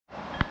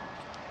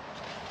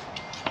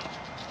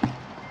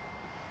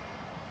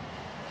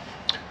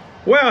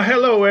Well,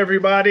 hello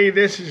everybody.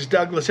 This is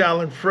Douglas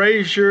Allen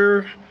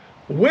Frazier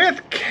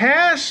with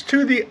Cast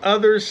to the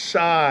Other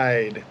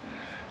Side.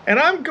 And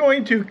I'm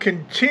going to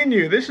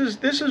continue. This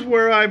is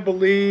where I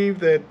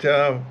believe that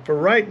for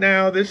right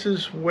now, this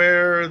is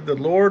where the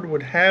Lord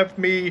would have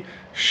me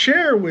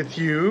share with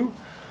you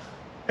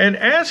and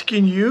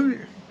asking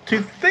you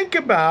to think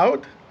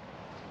about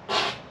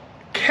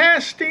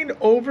casting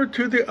over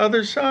to the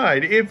other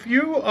side. If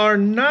you are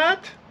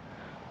not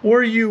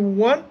where you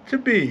want to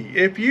be,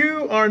 if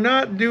you are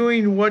not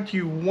doing what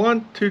you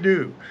want to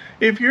do,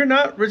 if you're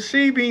not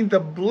receiving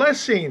the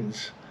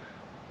blessings,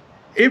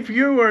 if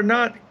you are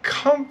not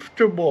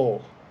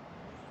comfortable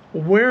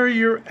where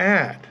you're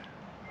at,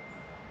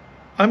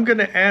 I'm going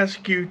to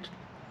ask you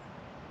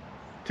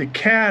to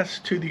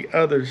cast to the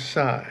other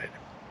side.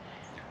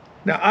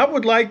 Now, I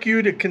would like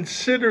you to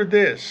consider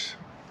this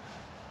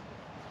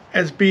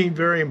as being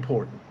very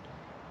important.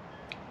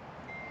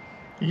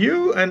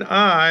 You and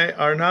I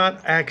are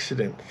not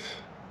accidents.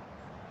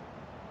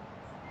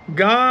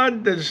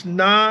 God does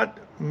not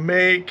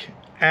make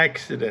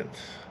accidents.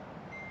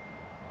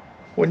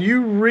 When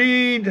you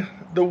read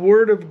the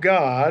Word of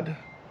God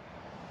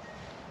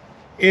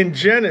in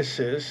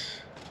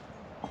Genesis,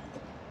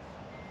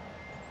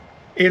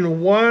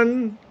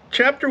 in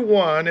chapter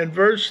 1 and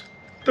verse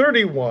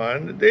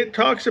 31, it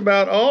talks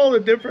about all the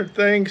different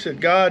things that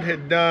God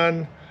had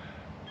done.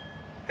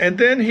 And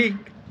then he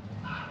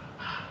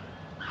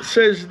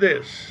says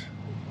this: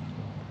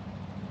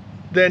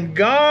 then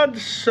God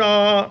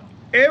saw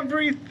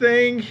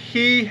everything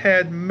he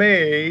had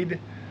made,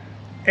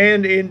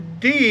 and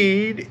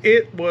indeed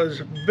it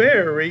was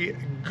very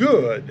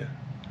good.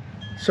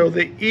 So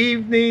the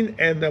evening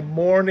and the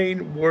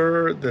morning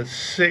were the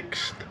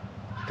sixth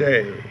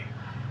day.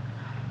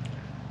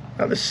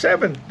 Now the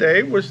seventh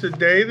day was the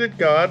day that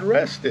God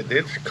rested.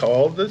 It's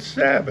called the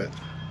Sabbath.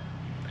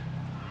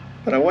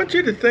 But I want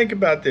you to think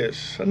about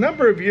this. A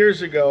number of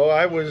years ago,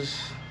 I was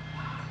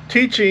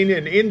teaching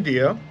in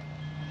India,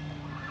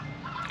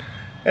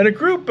 and a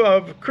group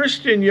of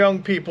Christian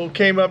young people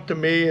came up to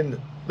me, and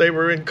they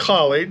were in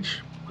college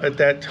at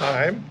that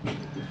time,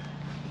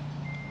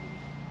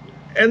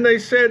 and they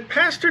said,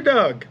 Pastor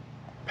Doug,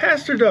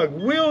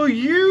 will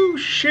you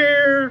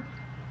share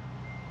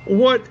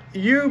what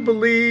you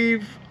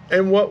believe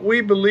and what we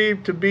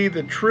believe to be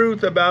the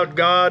truth about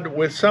God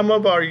with some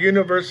of our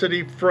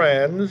university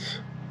friends?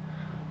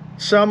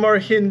 Some are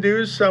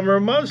Hindus, some are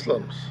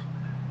Muslims,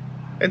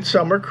 and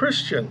some are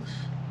Christians.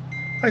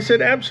 I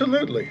said,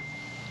 absolutely.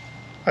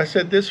 I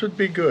said, this would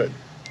be good.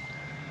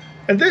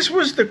 And this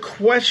was the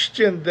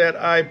question that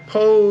I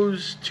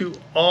posed to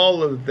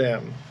all of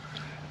them.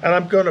 And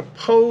I'm going to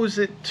pose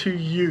it to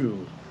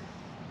you.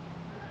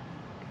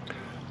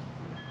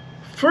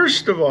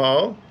 First of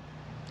all,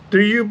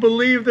 do you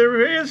believe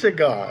there is a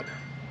God?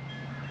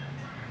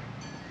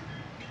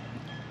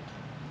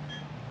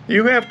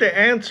 You have to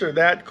answer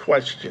that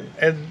question.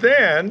 And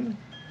then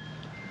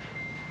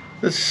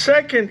the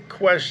second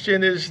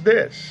question is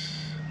this: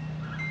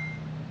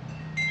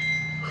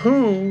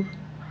 who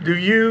do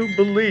you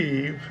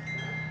believe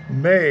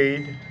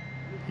made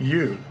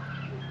you?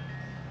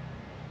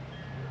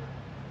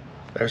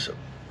 There's a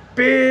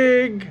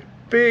big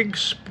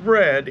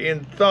spread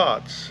in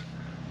thoughts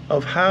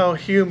of how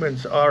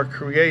humans are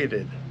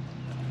created,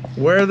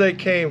 where they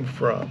came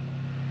from.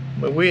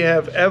 We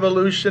have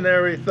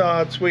evolutionary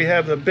thoughts, we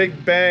have the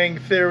Big Bang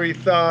Theory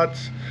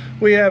thoughts,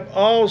 we have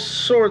all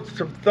sorts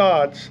of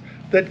thoughts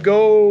that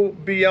go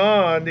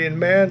beyond, in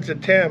man's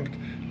attempt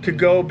to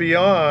go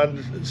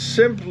beyond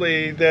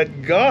simply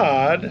that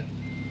God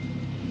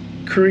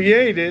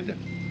created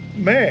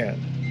man.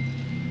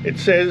 It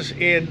says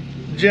in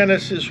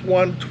Genesis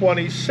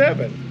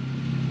 1:27,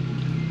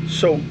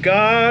 so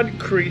God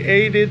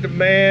created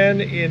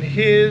man in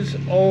his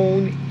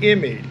own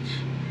image.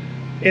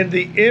 In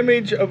the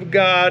image of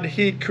God,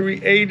 he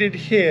created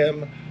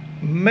him,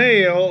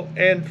 male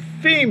and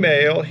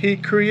female, he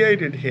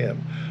created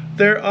him.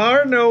 There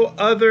are no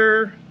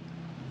other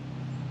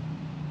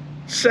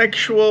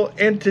sexual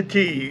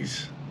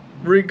entities,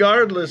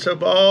 regardless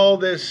of all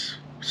this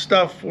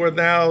stuff where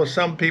now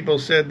some people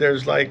said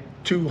there's like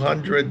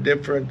 200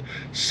 different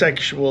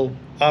sexual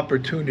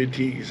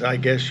opportunities, I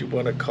guess you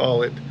want to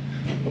call it,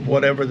 of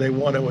whatever they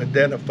want to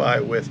identify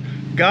with.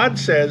 God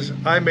says,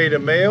 I made a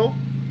male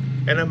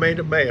and I made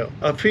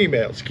a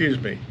female, excuse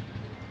me.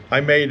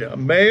 I made a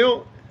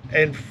male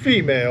and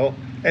female,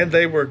 and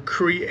they were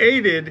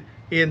created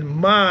in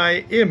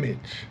my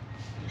image.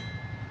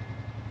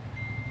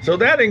 So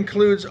that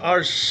includes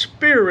our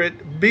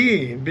spirit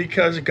being,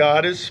 because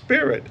God is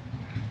spirit.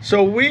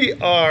 So we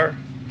are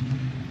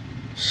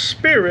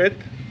spirit,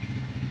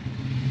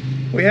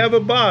 we have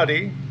a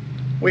body,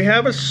 we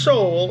have a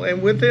soul,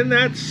 and within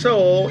that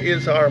soul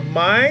is our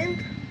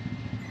mind,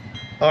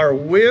 our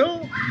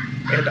will,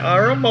 and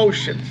our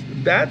emotions.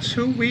 That's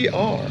who we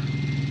are.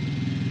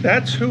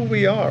 That's who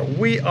we are.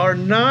 We are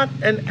not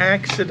an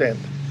accident.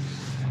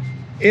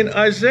 In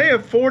Isaiah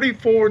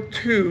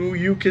 44:2,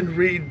 you can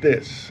read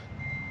this.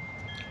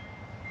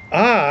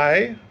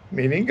 I,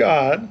 meaning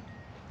God,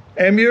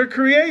 am your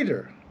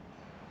creator.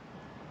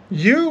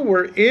 You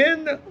were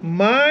in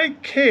my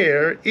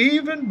care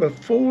even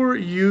before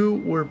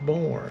you were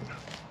born.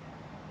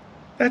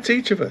 That's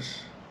each of us.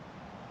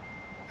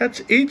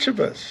 That's each of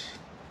us.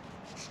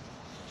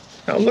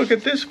 Now look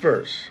at this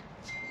verse.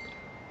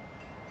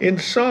 In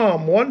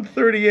Psalm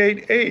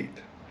 138:8,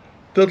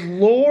 the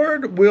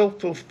Lord will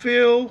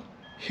fulfill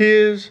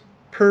his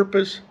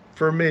purpose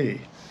for me.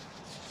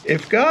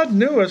 If God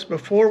knew us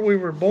before we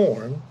were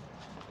born,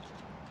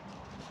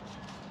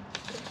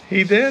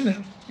 he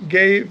then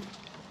gave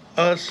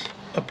us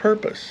a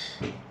purpose.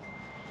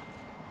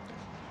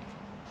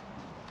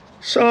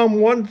 Psalm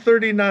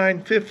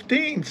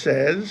 139:15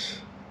 says,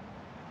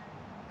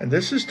 and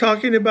this is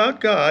talking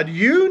about God,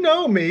 you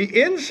know me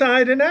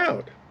inside and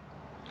out.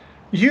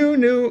 You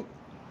knew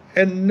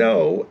and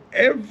know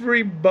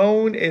every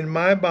bone in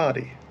my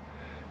body.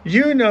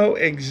 You know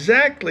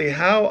exactly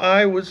how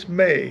I was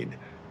made,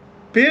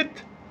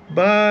 bit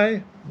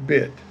by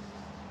bit.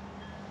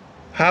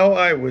 How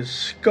I was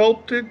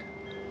sculpted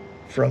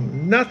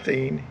from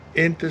nothing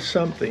into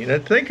something.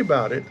 And think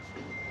about it.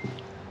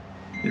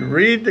 You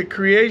read the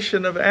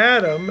creation of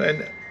Adam,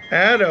 and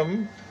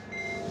Adam,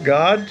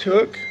 God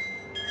took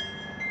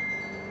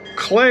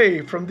clay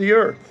from the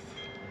earth,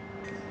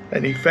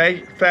 and he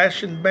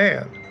fashioned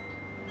man.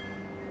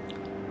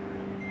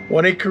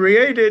 When he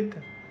created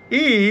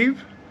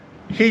Eve,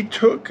 he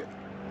took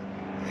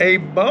a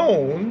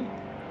bone,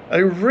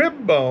 a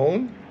rib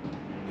bone,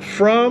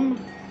 from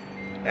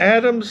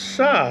Adam's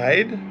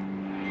side,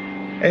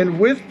 and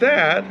with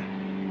that,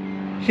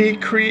 he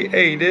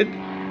created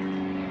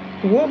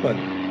woman.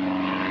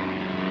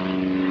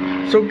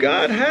 So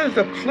God has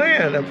a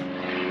plan of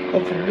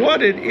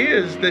what it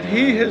is that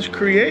he has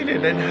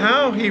created and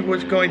how he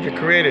was going to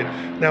create it.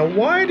 Now,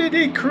 why did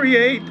he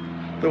create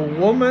the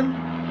woman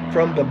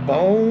from the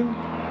bone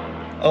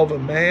of a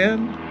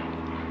man?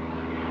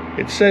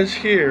 It says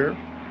here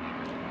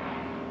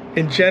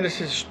in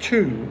Genesis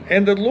 2,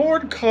 and the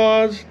Lord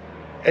caused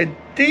a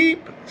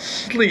deep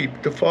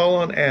sleep to fall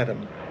on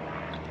Adam,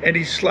 and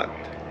he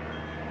slept.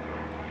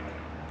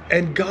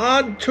 And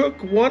God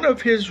took one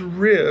of his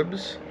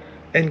ribs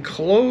and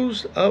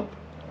closed up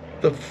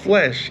the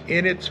flesh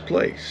in its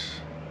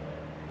place.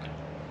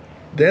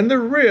 Then the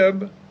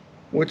rib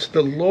which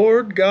the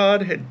Lord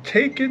God had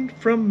taken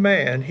from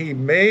man, he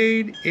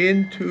made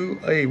into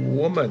a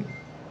woman.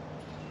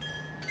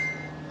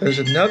 There's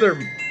another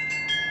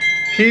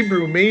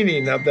Hebrew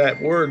meaning of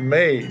that word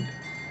made.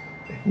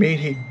 It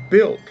means he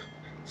built.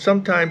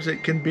 Sometimes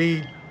it can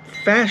be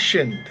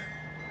fashioned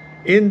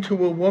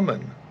into a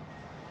woman.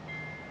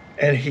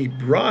 And he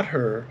brought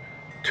her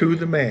to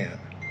the man.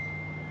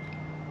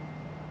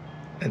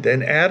 And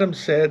then Adam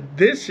said,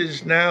 this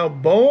is now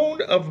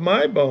bone of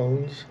my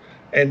bones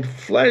and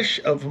flesh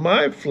of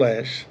my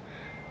flesh.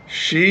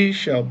 She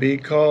shall be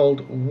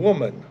called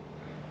woman,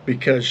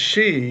 because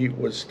she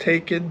was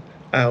taken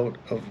out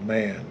of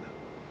man.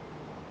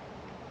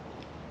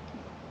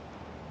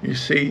 You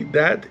see,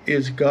 that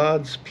is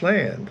God's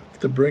plan,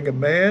 to bring a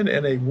man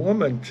and a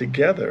woman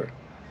together.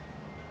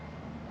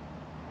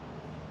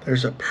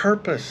 There's a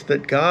purpose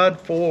that God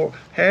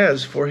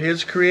has for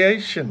his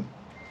creation.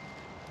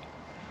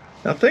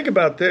 Now think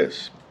about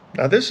this.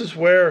 Now this is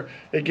where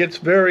it gets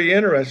very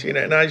interesting,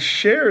 and I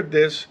shared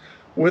this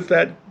with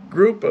that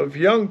group of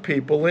young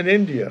people in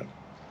India.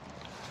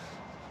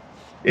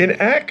 In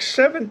Acts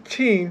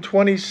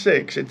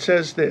 17:26, it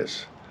says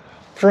this,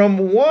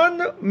 from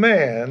one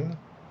man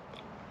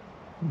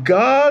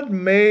God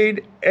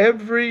made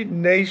every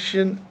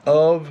nation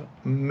of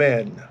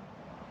men.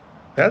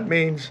 That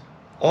means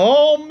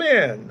all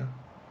men,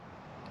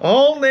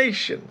 all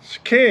nations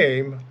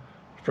came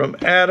from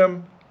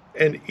Adam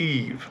and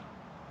Eve,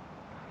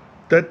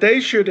 that they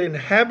should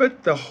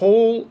inhabit the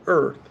whole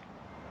earth.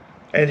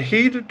 And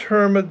he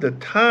determined the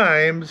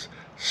times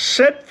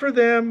set for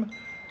them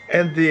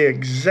and the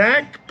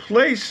exact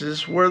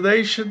places where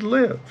they should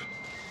live.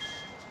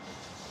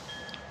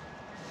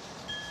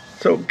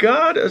 So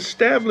God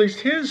established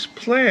his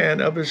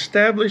plan of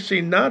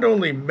establishing not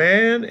only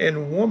man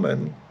and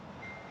woman,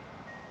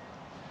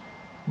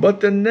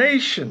 but the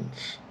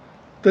nations,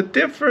 the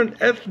different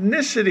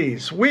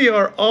ethnicities. We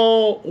are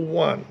all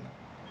one.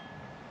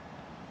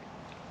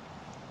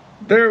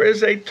 There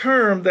is a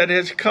term that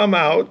has come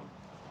out.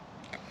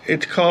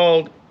 It's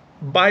called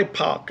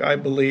BIPOC, I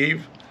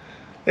believe.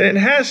 And it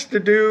has to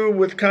do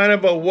with kind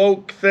of a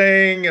woke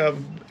thing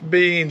of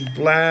being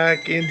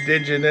black,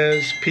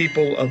 indigenous,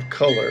 people of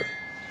color,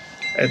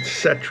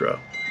 etc.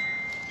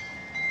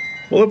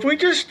 Well, if we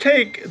just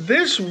take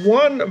this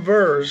one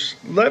verse,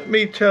 let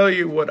me tell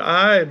you what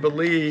I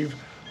believe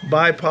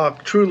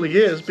BIPOC truly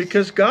is,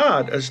 because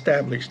God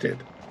established it.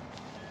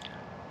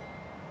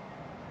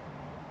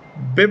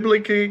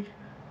 Biblically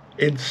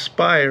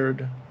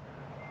inspired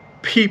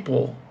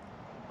people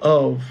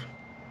of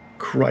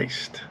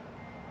Christ.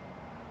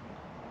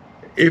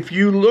 If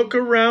you look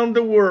around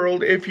the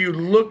world, if you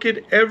look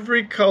at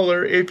every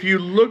color, if you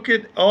look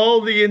at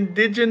all the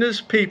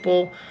indigenous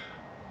people,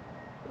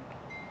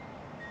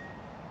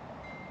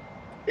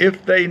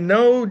 if they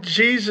know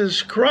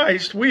Jesus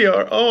Christ, we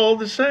are all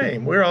the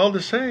same. We're all the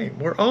same.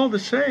 We're all the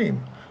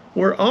same.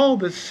 We're all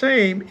the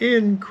same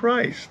in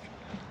Christ.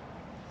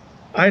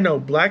 I know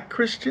black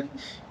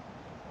Christians.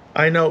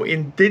 I know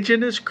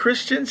indigenous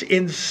Christians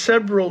in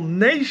several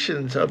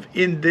nations of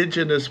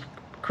indigenous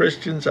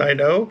Christians I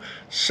know.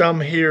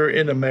 Some here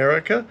in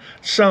America,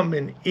 some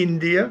in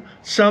India,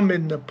 some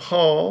in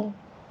Nepal,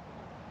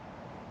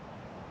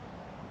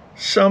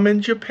 some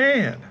in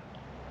Japan.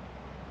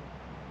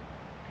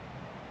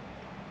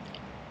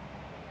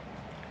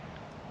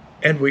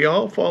 And we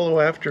all follow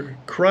after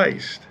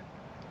Christ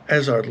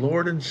as our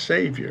Lord and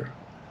Savior.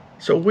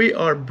 So we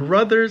are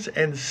brothers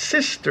and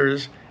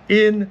sisters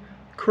in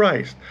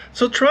Christ.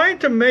 So trying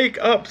to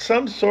make up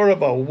some sort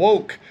of a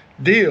woke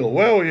deal,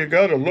 well, you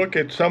got to look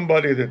at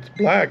somebody that's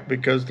black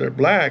because they're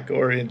black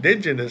or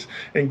indigenous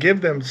and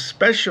give them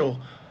special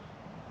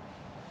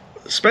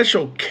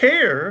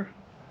care,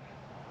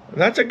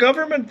 that's a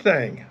government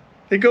thing.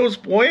 It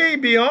goes way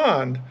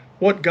beyond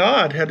what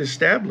God had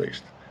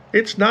established.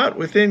 It's not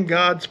within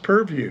God's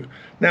purview.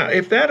 Now,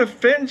 if that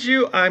offends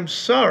you, I'm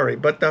sorry,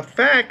 but the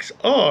facts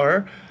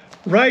are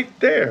right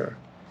there.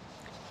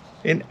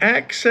 In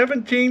Acts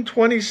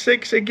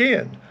 17:26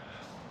 again,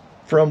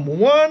 from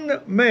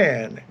one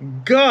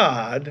man,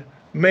 God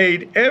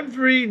made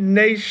every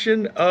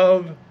nation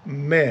of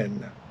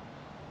men,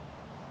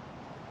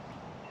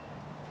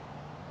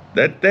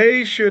 that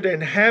they should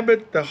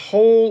inhabit the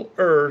whole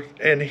earth,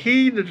 and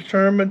he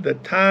determined the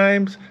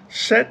times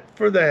set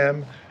for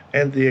them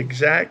and the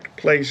exact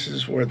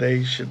places where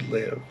they should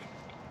live.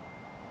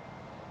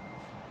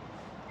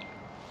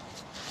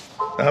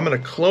 I'm going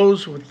to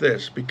close with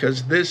this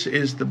because this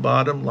is the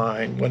bottom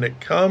line. When it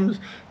comes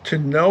to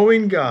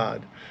knowing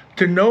God,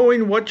 to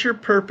knowing what your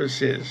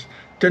purpose is,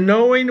 to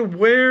knowing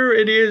where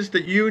it is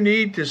that you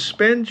need to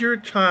spend your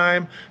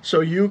time so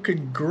you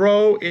can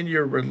grow in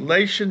your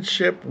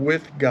relationship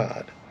with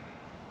God.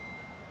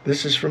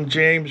 This is from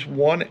James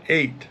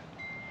 1:8.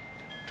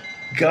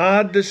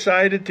 God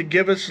decided to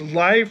give us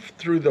life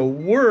through the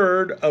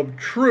word of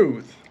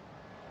truth,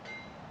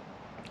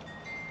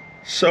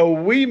 so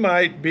we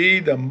might be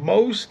the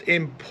most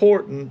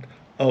important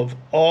of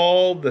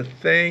all the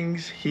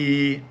things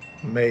he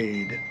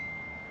made.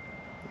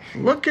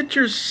 Look at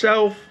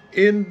yourself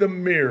in the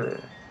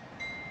mirror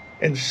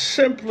and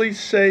simply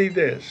say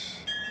this: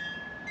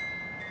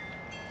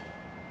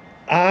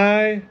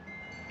 I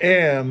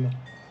am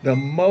the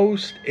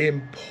most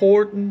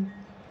important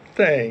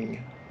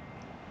thing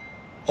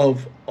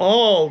of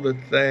all the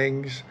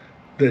things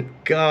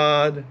that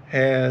God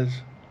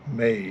has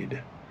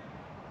made.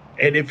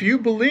 And if you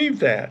believe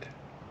that,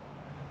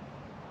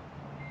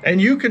 and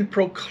you can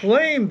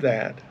proclaim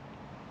that,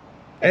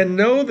 and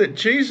know that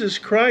Jesus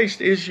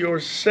Christ is your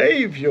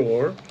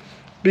Savior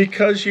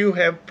because you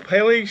have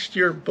placed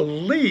your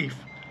belief,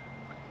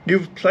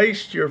 you've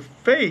placed your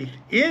faith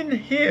in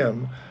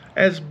Him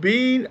as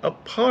being a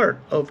part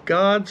of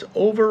God's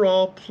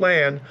overall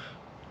plan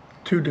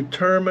to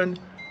determine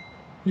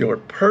your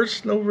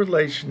personal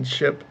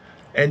relationship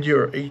and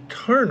your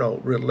eternal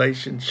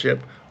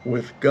relationship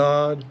with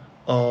God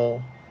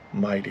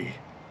Almighty.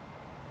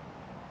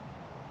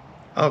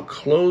 I'll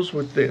close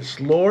with this.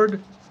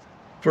 Lord,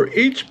 for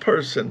each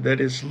person that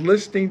is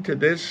listening to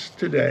this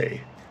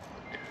today,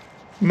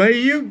 may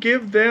you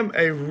give them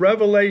a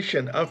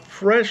revelation, a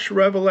fresh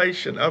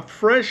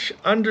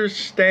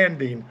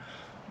understanding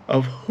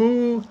of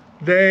who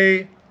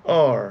they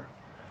are,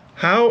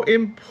 how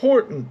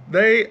important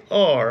they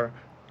are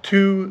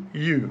to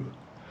you.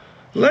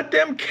 Let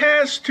them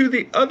cast to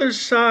the other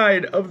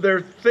side of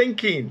their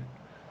thinking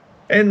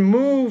and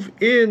move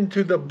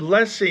into the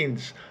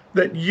blessings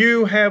that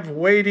you have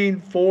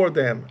waiting for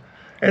them.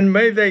 And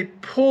may they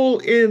pull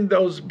in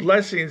those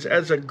blessings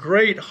as a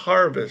great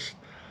harvest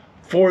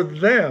for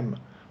them,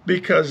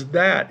 because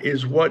that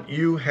is what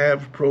you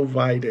have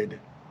provided.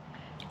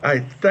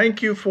 I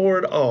thank you for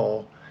it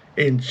all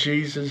in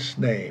Jesus'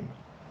 name.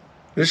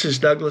 This is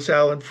Douglas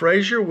Allen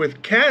Frazier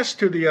with Cast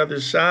to the Other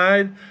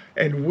Side,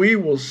 and we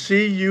will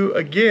see you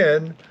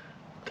again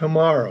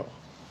tomorrow.